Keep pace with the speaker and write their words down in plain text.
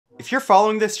If you're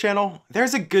following this channel,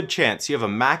 there's a good chance you have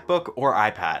a MacBook or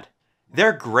iPad.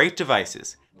 They're great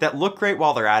devices that look great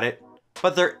while they're at it,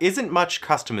 but there isn't much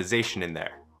customization in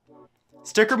there.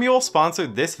 Sticker Mule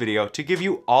sponsored this video to give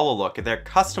you all a look at their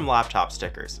custom laptop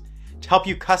stickers to help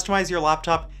you customize your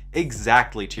laptop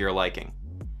exactly to your liking.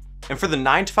 And for the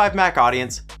 9to5 Mac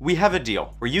audience, we have a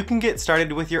deal where you can get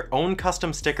started with your own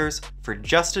custom stickers for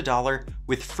just $1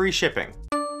 with free shipping.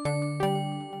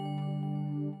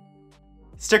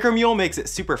 Sticker Mule makes it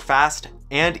super fast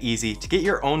and easy to get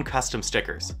your own custom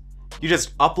stickers. You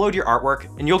just upload your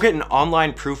artwork and you'll get an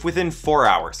online proof within 4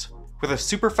 hours, with a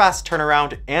super fast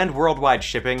turnaround and worldwide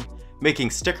shipping,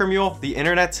 making Sticker Mule the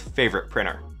internet's favorite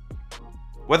printer.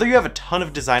 Whether you have a ton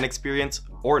of design experience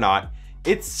or not,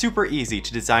 it's super easy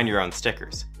to design your own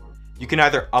stickers. You can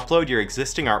either upload your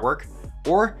existing artwork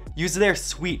or use their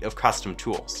suite of custom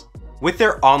tools. With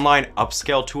their online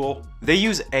upscale tool, they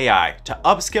use AI to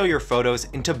upscale your photos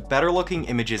into better looking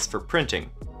images for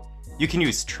printing. You can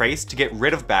use Trace to get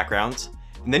rid of backgrounds,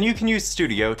 and then you can use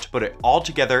Studio to put it all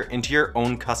together into your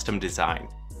own custom design.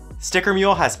 Sticker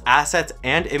Mule has assets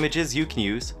and images you can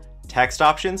use, text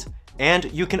options, and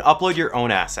you can upload your own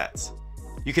assets.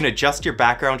 You can adjust your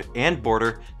background and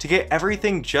border to get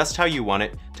everything just how you want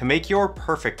it to make your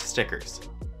perfect stickers.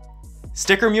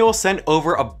 Sticker Mule sent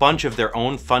over a bunch of their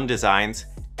own fun designs,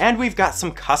 and we've got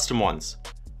some custom ones.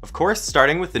 Of course,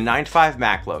 starting with the 9to5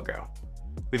 Mac logo.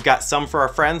 We've got some for our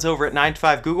friends over at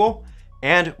 9to5 Google,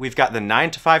 and we've got the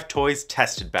 9to5 Toys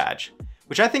Tested badge,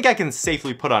 which I think I can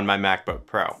safely put on my MacBook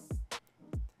Pro.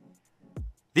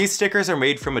 These stickers are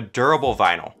made from a durable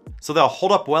vinyl, so they'll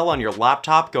hold up well on your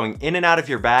laptop going in and out of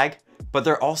your bag, but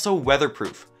they're also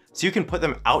weatherproof, so you can put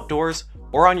them outdoors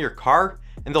or on your car,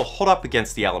 and they'll hold up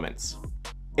against the elements.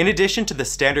 In addition to the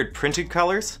standard printed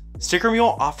colors, Sticker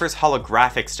Mule offers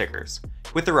holographic stickers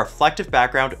with a reflective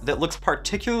background that looks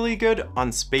particularly good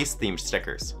on space-themed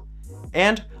stickers.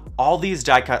 And all these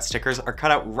die-cut stickers are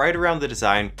cut out right around the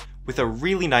design with a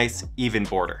really nice, even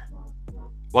border.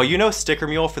 While you know Sticker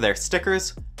Mule for their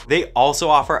stickers, they also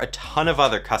offer a ton of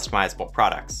other customizable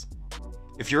products.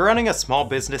 If you're running a small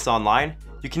business online,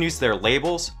 you can use their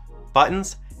labels,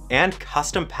 buttons, and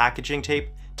custom packaging tape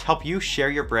to help you share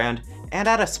your brand and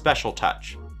add a special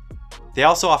touch. They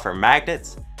also offer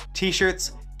magnets,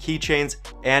 t-shirts, keychains,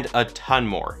 and a ton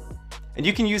more. And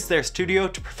you can use their studio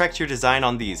to perfect your design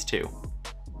on these too.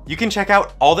 You can check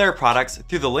out all their products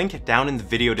through the link down in the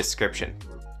video description.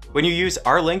 When you use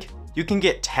our link, you can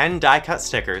get 10 die-cut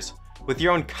stickers with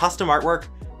your own custom artwork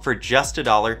for just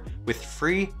 $1 with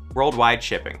free worldwide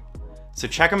shipping. So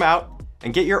check them out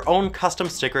and get your own custom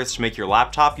stickers to make your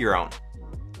laptop your own.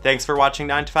 Thanks for watching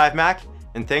 9to5 Mac,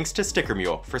 and thanks to Sticker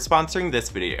Mule for sponsoring this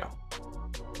video.